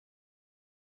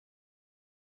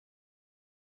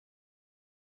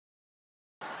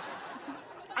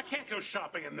can't go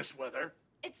shopping in this weather.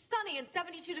 It's sunny and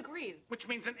 72 degrees. Which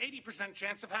means an 80%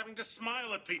 chance of having to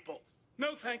smile at people.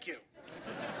 No, thank you.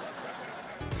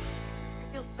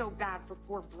 I feel so bad for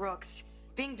poor Brooks.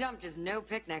 Being dumped is no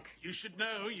picnic. You should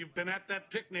know you've been at that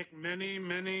picnic many,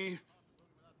 many,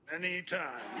 many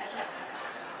times.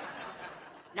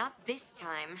 Not this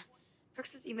time.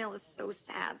 Brooks's email is so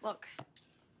sad. Look.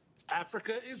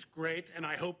 Africa is great, and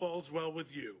I hope all's well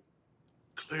with you.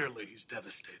 Clearly, he's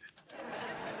devastated.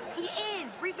 He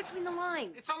is. Read between the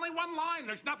lines. It's only one line.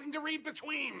 There's nothing to read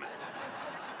between.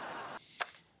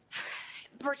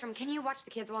 Bertram, can you watch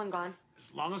the kids while I'm gone?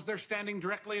 As long as they're standing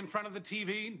directly in front of the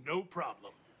TV, no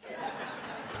problem.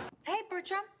 Hey,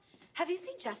 Bertram, have you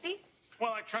seen Jessie?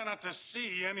 Well, I try not to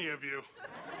see any of you.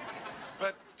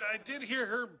 But I did hear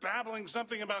her babbling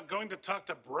something about going to talk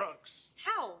to Brooks.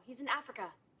 How? He's in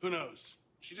Africa. Who knows?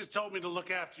 She just told me to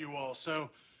look after you all, so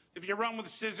if you run with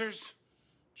scissors,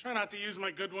 try not to use my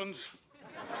good ones.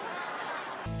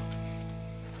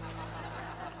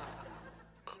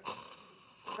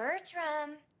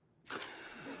 Bertram.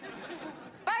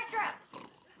 Bertram!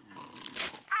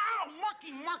 Ow!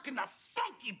 Mark in the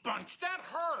funky bunch! That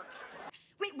hurt!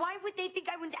 Wait, why would they think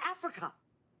I went to Africa?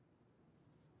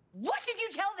 What did you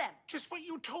tell them? Just what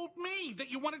you told me, that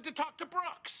you wanted to talk to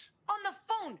Brooks. On the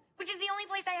phone, which is the only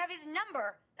place I have his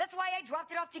number. That's why I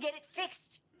dropped it off to get it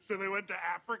fixed. So they went to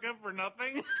Africa for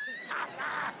nothing?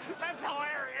 That's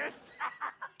hilarious.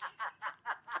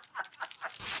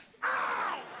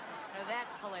 Now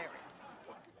that's hilarious.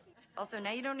 Also,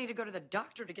 now you don't need to go to the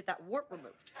doctor to get that wart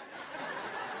removed.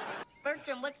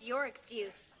 Bertram, what's your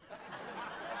excuse?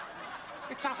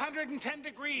 It's 110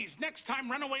 degrees. Next time,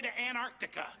 run away to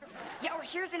Antarctica. Yeah, or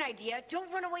here's an idea.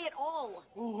 Don't run away at all.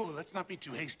 Ooh, let's not be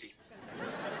too hasty.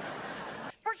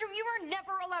 Bertram, you are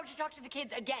never allowed to talk to the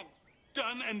kids again.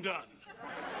 Done and done.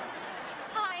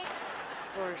 Hi.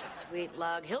 Poor sweet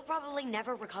lug. He'll probably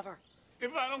never recover.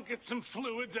 If I don't get some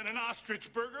fluids and an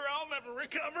ostrich burger, I'll never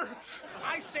recover.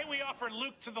 I say we offer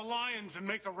Luke to the lions and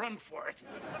make a run for it.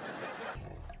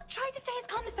 Try to stay as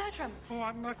calm as Bertram. Oh,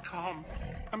 I'm not calm.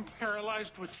 I'm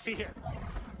paralyzed with fear.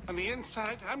 On the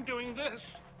inside, I'm doing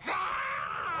this.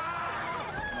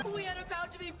 We are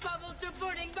about to be pummeled to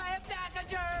pudding by a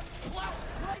pachyderm. Whoa!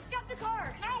 Stop the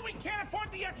car. No, we can't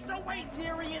afford the extra weight.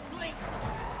 Seriously?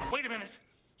 Wait a minute.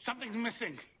 Something's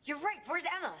missing. You're right. Where's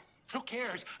Emma? Who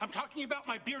cares? I'm talking about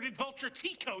my bearded vulture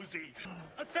tea cozy.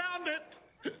 I found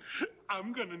it.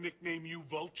 I'm gonna nickname you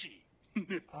Vulchie.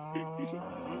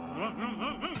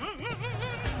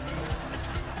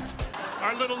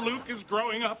 Our little Luke is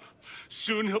growing up.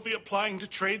 Soon he'll be applying to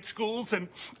trade schools and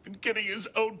getting his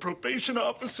own probation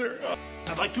officer.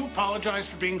 I'd like to apologize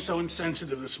for being so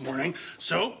insensitive this morning.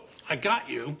 So I got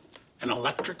you an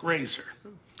electric razor.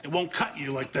 It won't cut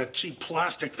you like that cheap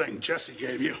plastic thing Jessie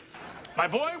gave you. My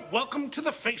boy, welcome to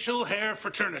the facial hair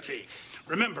fraternity.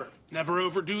 Remember, never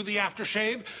overdo the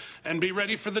aftershave, and be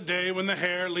ready for the day when the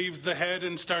hair leaves the head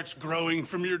and starts growing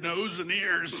from your nose and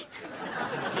ears.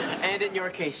 And in your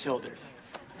case, shoulders.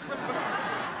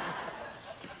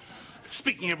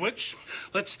 Speaking of which,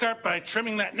 let's start by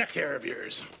trimming that neck hair of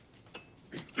yours.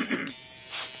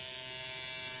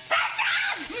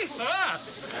 Ah.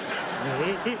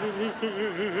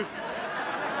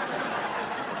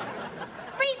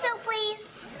 Refill, please.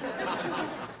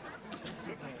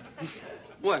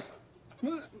 What?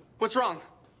 What's wrong?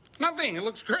 Nothing. It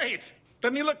looks great.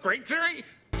 Doesn't he look great, Zuri?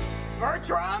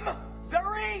 Bertram?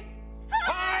 Zuri?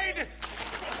 Hide!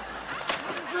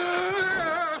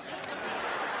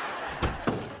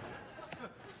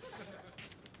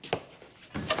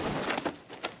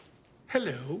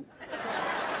 Hello.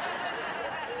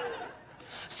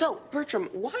 So, Bertram,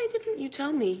 why didn't you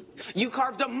tell me you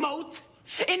carved a moat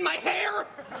in my hair?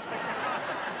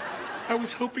 I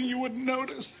was hoping you wouldn't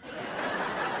notice.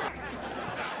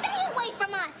 Stay away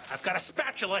from us. I've got a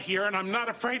spatula here, and I'm not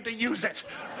afraid to use it.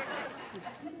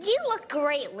 You look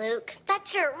great, Luke. That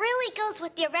shirt really goes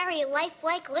with your very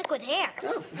lifelike liquid hair.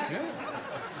 Oh.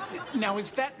 Now,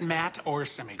 is that matte or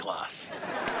semi-gloss?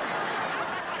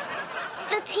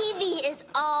 The TV is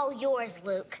all yours,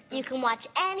 Luke. You can watch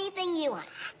anything you want.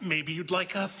 Maybe you'd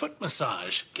like a foot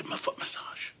massage. Give him a foot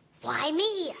massage. Why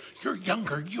me? You're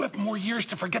younger. You have more years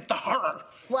to forget the horror.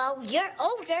 Well, you're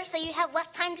older, so you have less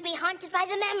time to be haunted by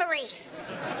the memory.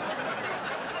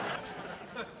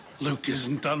 Luke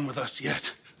isn't done with us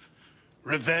yet.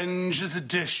 Revenge is a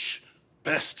dish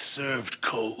best served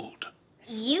cold.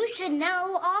 You should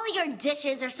know all your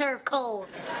dishes are served cold.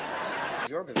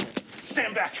 Your business.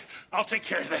 Stand back. I'll take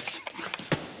care of this.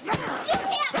 You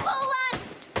can't fool us!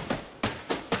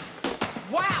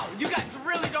 Wow, you guys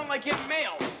really don't like getting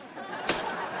mail.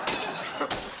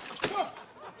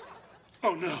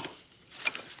 no.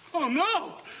 Oh,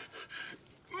 no.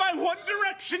 My One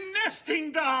Direction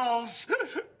nesting dolls.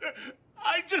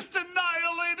 I just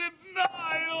annihilated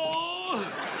Niall.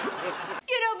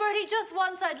 You know, Bertie, just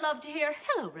once I'd love to hear,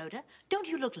 hello, Rhoda. Don't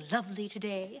you look lovely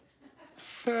today?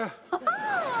 Good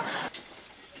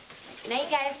night,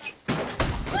 guys.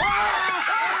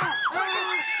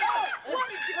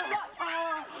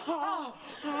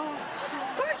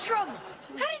 Bertram!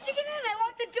 How did you get in? I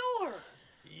locked the door.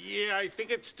 Yeah, I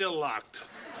think it's still locked.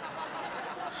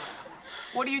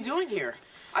 What are you doing here?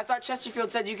 I thought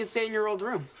Chesterfield said you could stay in your old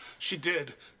room. She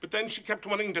did, but then she kept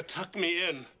wanting to tuck me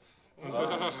in.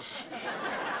 Can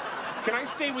I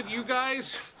stay with you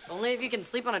guys? Only if you can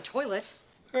sleep on a toilet.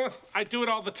 I do it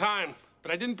all the time,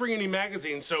 but I didn't bring any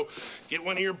magazines, so get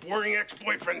one of your boring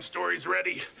ex-boyfriend stories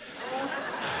ready.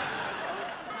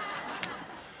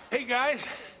 Hey, guys.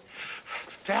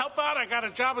 To help out, I got a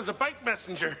job as a bike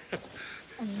messenger.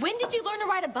 When did you learn to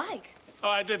ride a bike? Oh,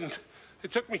 I didn't.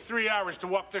 It took me 3 hours to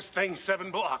walk this thing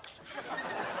 7 blocks.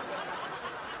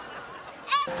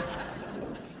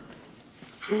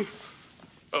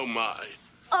 Oh, my.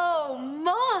 Oh,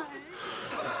 my.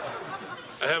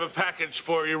 I have a package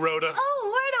for you, Rhoda. Oh,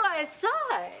 where do I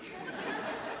sign?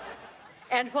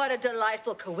 And what a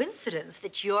delightful coincidence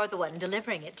that you're the one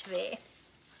delivering it to me.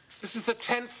 This is the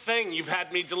 10th thing you've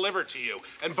had me deliver to you.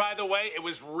 And by the way, it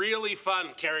was really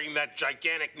fun carrying that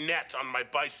gigantic net on my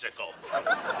bicycle.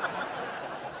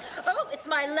 Oh, it's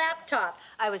my laptop.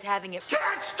 I was having it.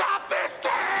 Can't stop this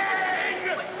thing!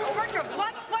 Oh, Bertram,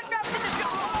 what happened to the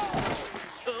door?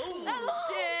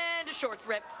 Oh, and a shorts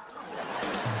ripped.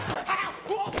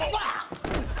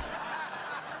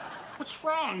 What's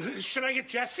wrong? Should I get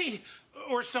Jesse?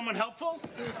 Or someone helpful?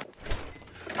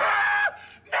 Ah!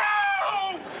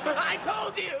 No! I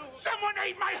told you! Someone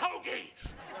ate my hoagie!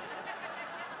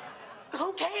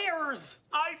 Who cares?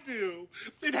 I do.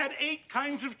 It had 8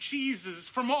 kinds of cheeses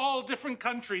from all different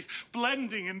countries,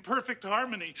 blending in perfect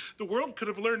harmony. The world could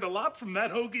have learned a lot from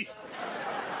that hoagie.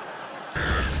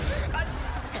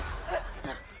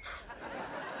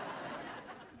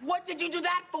 What did you do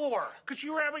that for? Because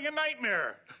you were having a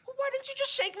nightmare. Why didn't you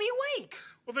just shake me awake?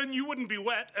 Well, then you wouldn't be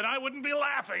wet, and I wouldn't be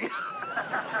laughing.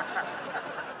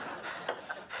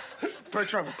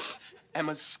 Bertram,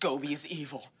 Emma's SCOBY is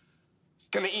evil. It's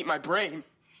gonna eat my brain.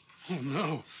 Oh,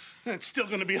 no. It's still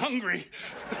going to be hungry.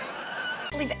 I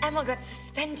believe Emma got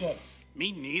suspended.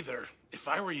 Me neither. If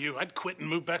I were you, I'd quit and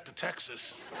move back to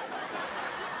Texas.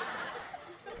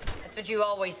 That's what you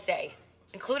always say,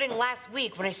 including last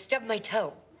week when I stubbed my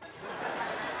toe.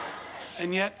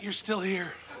 And yet, you're still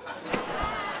here.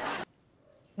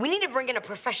 We need to bring in a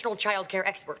professional childcare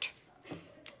expert.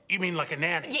 You mean like a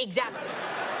nanny? Yeah, exactly.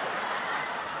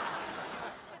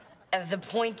 The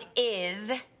point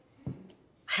is, I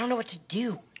don't know what to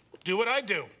do. Do what I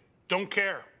do. Don't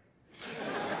care.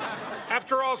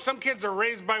 After all, some kids are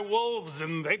raised by wolves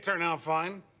and they turn out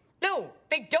fine. No,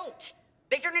 they don't.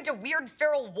 They turn into weird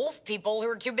feral wolf people who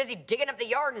are too busy digging up the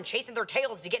yard and chasing their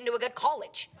tails to get into a good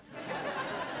college.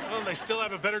 Well, they still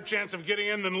have a better chance of getting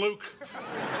in than Luke.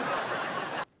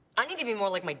 I need to be more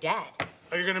like my dad.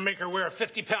 Are you gonna make her wear a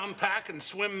 50-pound pack and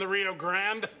swim the Rio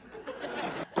Grande?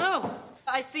 Oh,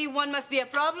 I see one must be a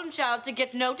problem child to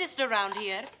get noticed around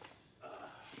here.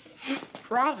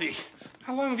 Ravi,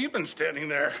 how long have you been standing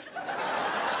there?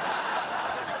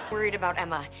 Worried about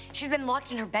Emma. She's been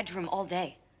locked in her bedroom all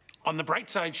day. On the bright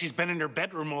side, she's been in her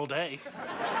bedroom all day.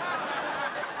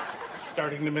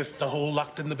 Starting to miss the whole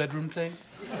locked in the bedroom thing?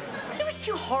 It was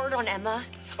too hard on Emma.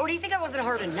 Or do you think I wasn't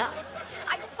hard enough?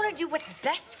 I just want to do what's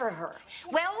best for her.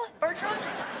 Well, Bertram,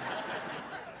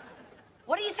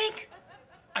 what do you think?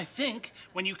 I think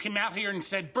when you came out here and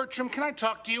said, Bertram, can I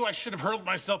talk to you? I should have hurled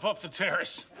myself off the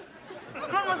terrace.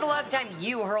 When was the last time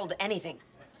you hurled anything?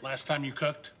 Last time you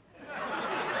cooked?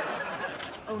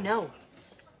 Oh, no.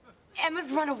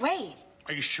 Emma's run away.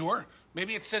 Are you sure?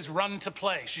 Maybe it says run to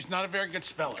play. She's not a very good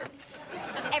speller.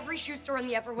 Every shoe store on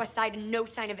the Upper West Side, no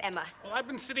sign of Emma. Well, I've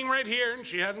been sitting right here, and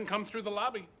she hasn't come through the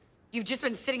lobby. You've just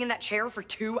been sitting in that chair for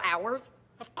 2 hours?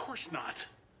 Of course not.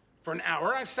 For an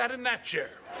hour, I sat in that chair.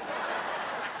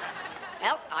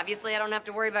 Well, obviously I don't have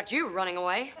to worry about you running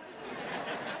away.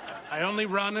 I only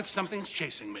run if something's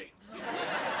chasing me.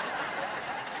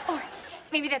 Oh,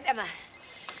 maybe that's Emma.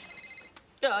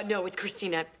 No, it's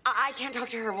Christina. I can't talk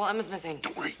to her while Emma's missing.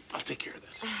 Don't worry, I'll take care of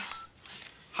this.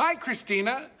 Hi,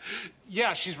 Christina.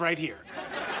 Yeah, she's right here.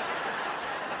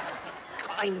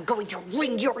 I'm going to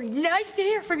ring your... Nice to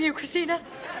hear from you, Christina.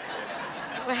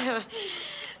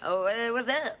 Oh, what's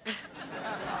up?